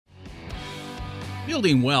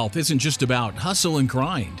Building wealth isn't just about hustle and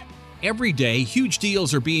grind. Every day, huge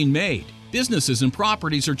deals are being made. Businesses and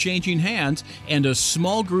properties are changing hands, and a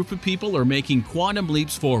small group of people are making quantum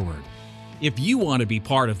leaps forward. If you want to be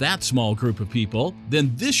part of that small group of people,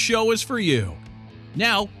 then this show is for you.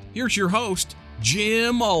 Now, here's your host,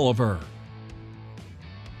 Jim Oliver.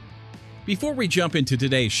 Before we jump into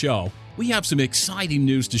today's show, we have some exciting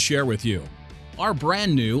news to share with you. Our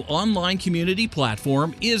brand new online community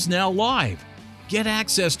platform is now live. Get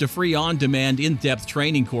access to free on-demand in-depth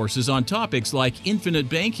training courses on topics like infinite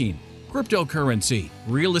banking, cryptocurrency,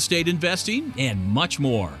 real estate investing, and much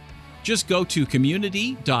more. Just go to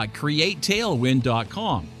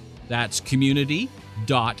community.createtailwind.com. That's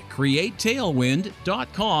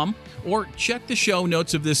community.createtailwind.com, or check the show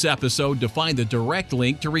notes of this episode to find the direct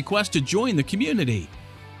link to request to join the community.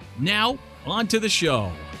 Now, on to the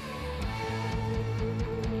show.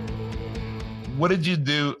 What did you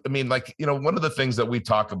do? I mean, one of the things that we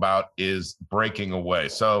talk about is breaking away.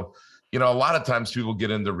 So, a lot of times people get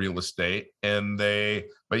into real estate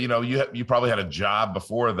but you probably had a job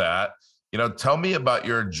before that. Tell me about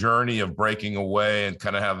your journey of breaking away and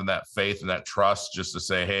kind of having that faith and that trust just to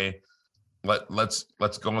say, hey, let's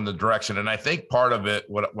go in the direction. And I think part of it,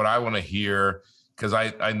 what I want to hear, because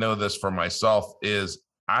I know this for myself, is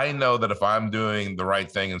I know that if I'm doing the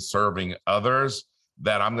right thing and serving others,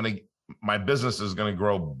 that my business is going to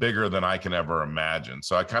grow bigger than I can ever imagine.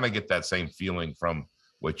 So I kind of get that same feeling from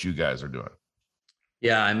what you guys are doing.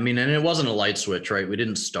 Yeah, I mean, and it wasn't a light switch, right? We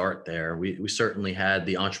didn't start there. We certainly had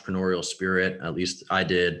the entrepreneurial spirit, at least I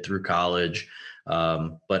did through college.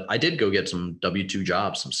 But I did go get some W-2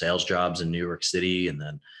 jobs, some sales jobs in New York City. And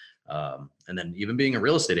then even being a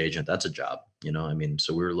real estate agent, that's a job,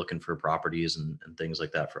 so we were looking for properties and things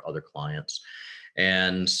like that for other clients.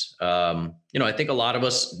 And, I think a lot of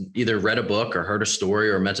us either read a book or heard a story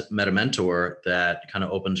or met a mentor that kind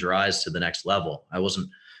of opens your eyes to the next level. I wasn't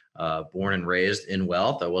born and raised in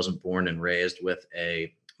wealth. I wasn't born and raised with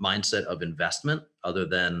a mindset of investment other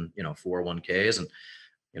than, 401ks. And,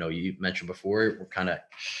 you mentioned before, we're kind of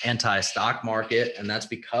anti-stock market, and that's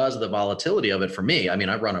because of the volatility of it for me. I mean,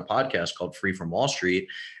 I run a podcast called Free from Wall Street,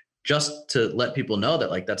 just to let people know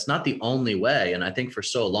that that's not the only way. And I think for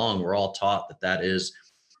so long, we're all taught that is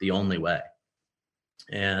the only way.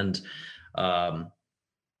 And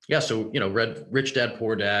so, read Rich Dad,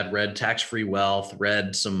 Poor Dad, read Tax-Free Wealth,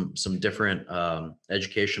 read some different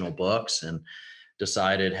educational books, and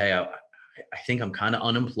decided, hey, I think I'm kind of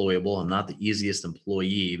unemployable. I'm not the easiest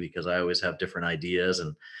employee because I always have different ideas,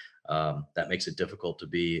 and that makes it difficult to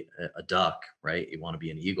be a duck, right? You want to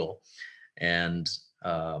be an eagle. And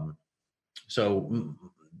so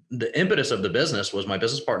the impetus of the business was my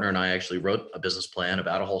business partner and I actually wrote a business plan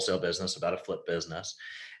about a wholesale business, about a flip business.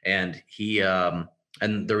 And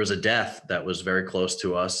and there was a death that was very close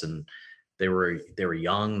to us, and they were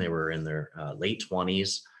young, they were in their late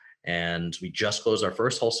 20s, and we just closed our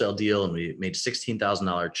first wholesale deal, and we made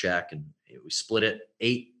 $16,000 check, and we split it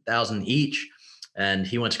 $8,000 each. And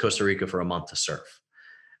he went to Costa Rica for a month to surf.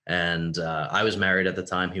 And I was married at the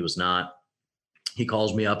time. He was not. He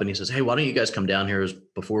calls me up and he says, hey, why don't you guys come down here? It was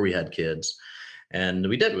before we had kids. And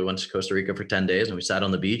we did. We went to Costa Rica for 10 days and we sat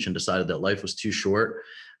on the beach and decided that life was too short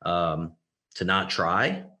to not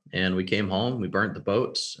try. And we came home, we burnt the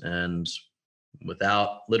boats, and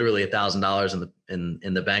without literally $1,000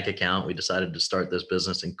 in the bank account, we decided to start this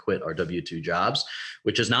business and quit our W-2 jobs,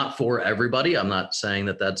 which is not for everybody. I'm not saying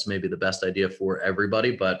that that's maybe the best idea for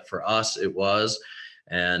everybody, but for us, it was.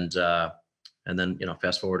 And then,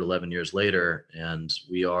 fast forward 11 years later, and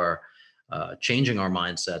we are changing our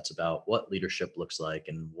mindsets about what leadership looks like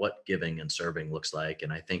and what giving and serving looks like.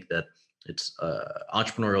 And I think that it's an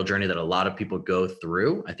entrepreneurial journey that a lot of people go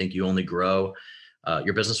through. I think you only grow,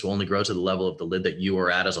 your business will only grow to the level of the lid that you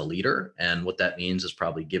are at as a leader. And what that means is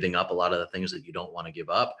probably giving up a lot of the things that you don't want to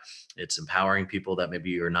give up. It's empowering people that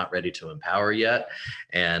maybe you're not ready to empower yet.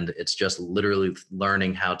 And it's just literally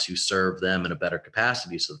learning how to serve them in a better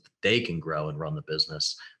capacity so that they can grow and run the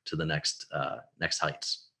business to the next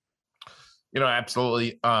heights.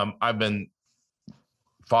 Absolutely. I've been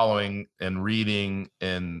following and reading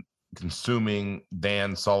and consuming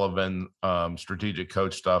Dan Sullivan strategic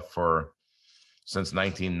coach stuff since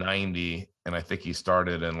 1990, and I think he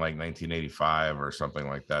started in 1985 or something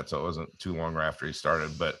like that, so it wasn't too long after he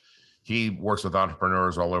started. But he works with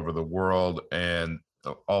entrepreneurs all over the world, and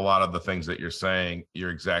a lot of the things that you're saying, you're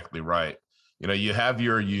exactly right. You have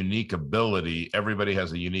your unique ability. Everybody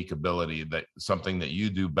has a unique ability, that something that you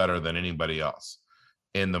do better than anybody else.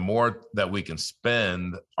 And the more that we can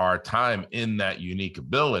spend our time in that unique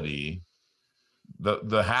ability,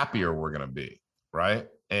 the happier we're going to be, right?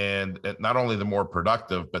 and not only the more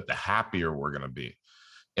productive, but the happier we're going to be.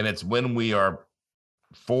 And it's when we are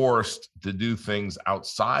forced to do things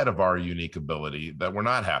outside of our unique ability that we're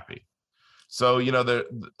not happy. So,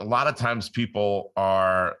 a lot of times people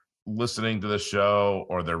are listening to the show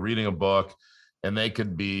or they're reading a book, and they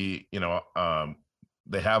could be, they're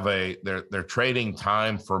trading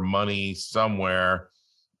time for money somewhere,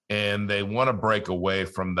 and they want to break away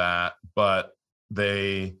from that, but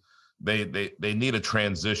they need a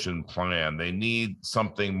transition plan. They need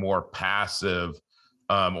something more passive,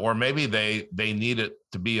 or maybe they need it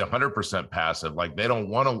to be 100% passive. Like they don't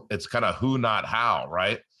want to. It's kind of who, not how,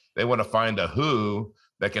 right? They want to find a who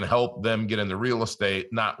that can help them get into real estate,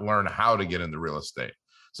 not learn how to get into real estate.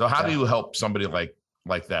 So how do you help somebody like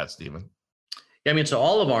that, Stephen? Yeah, I mean, so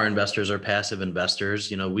all of our investors are passive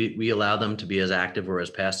investors. We allow them to be as active or as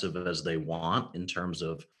passive as they want in terms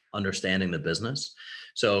of understanding the business.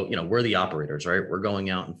 So, we're the operators, right? We're going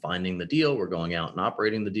out and finding the deal. We're going out and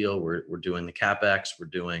operating the deal. We're doing the CapEx. We're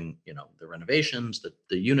doing, the renovations,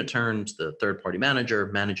 the unit turns, the third party manager,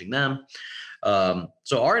 managing them.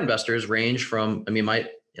 So our investors range from, my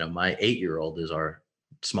 8-year-old is our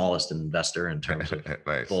smallest investor in terms of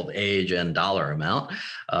nice. both age and dollar amount.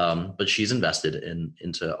 But she's invested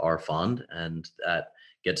into our fund, and that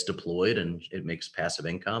gets deployed and it makes passive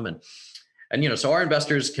income. And so our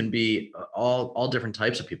investors can be all different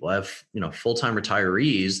types of people. I have, full-time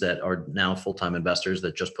retirees that are now full-time investors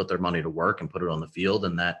that just put their money to work and put it on the field.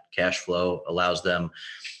 And that cash flow allows them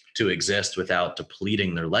to exist without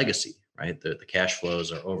depleting their legacy, right? The cash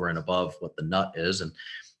flows are over and above what the nut is. And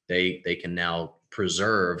they can now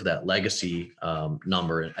preserve that legacy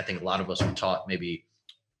number. And I think a lot of us are taught maybe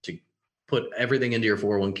to put everything into your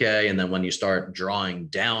 401k. And then when you start drawing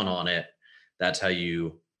down on it, that's how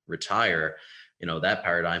you retire. That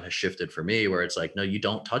paradigm has shifted for me, where it's like, no, you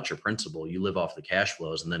don't touch your principal. You live off the cash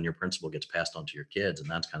flows, and then your principal gets passed on to your kids. And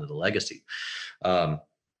that's kind of the legacy. So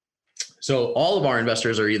all of our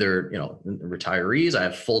investors are either, retirees. I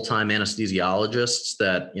have full-time anesthesiologists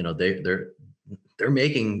that, they're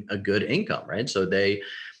making a good income, right? So they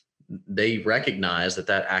recognize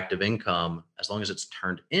that active income, as long as it's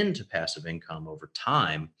turned into passive income over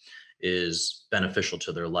time, is beneficial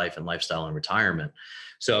to their life and lifestyle and retirement.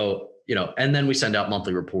 So, and then we send out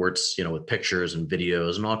monthly reports, with pictures and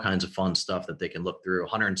videos and all kinds of fun stuff that they can look through,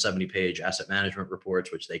 170-page asset management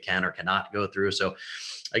reports, which they can or cannot go through. So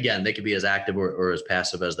again, they can be as active or as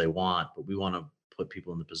passive as they want, but we want to put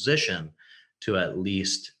people in the position to at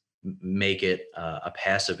least make it a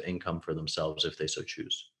passive income for themselves if they so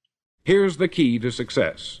choose. Here's the key to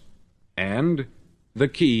success and the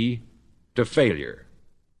key to failure.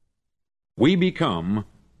 We become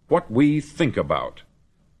what we think about.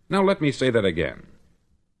 Now let me say that again.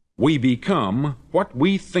 We become what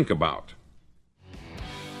we think about.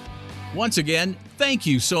 Once again, thank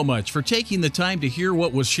you so much for taking the time to hear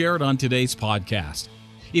what was shared on today's podcast.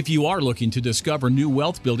 If you are looking to discover new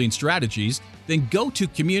wealth building strategies, then go to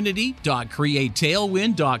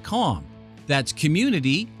community.createtailwind.com. That's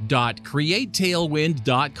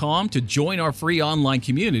community.createtailwind.com to join our free online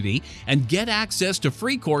community and get access to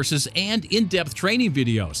free courses and in-depth training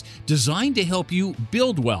videos designed to help you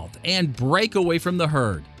build wealth and break away from the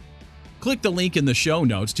herd. Click the link in the show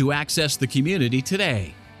notes to access the community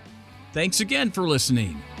today. Thanks again for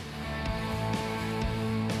listening.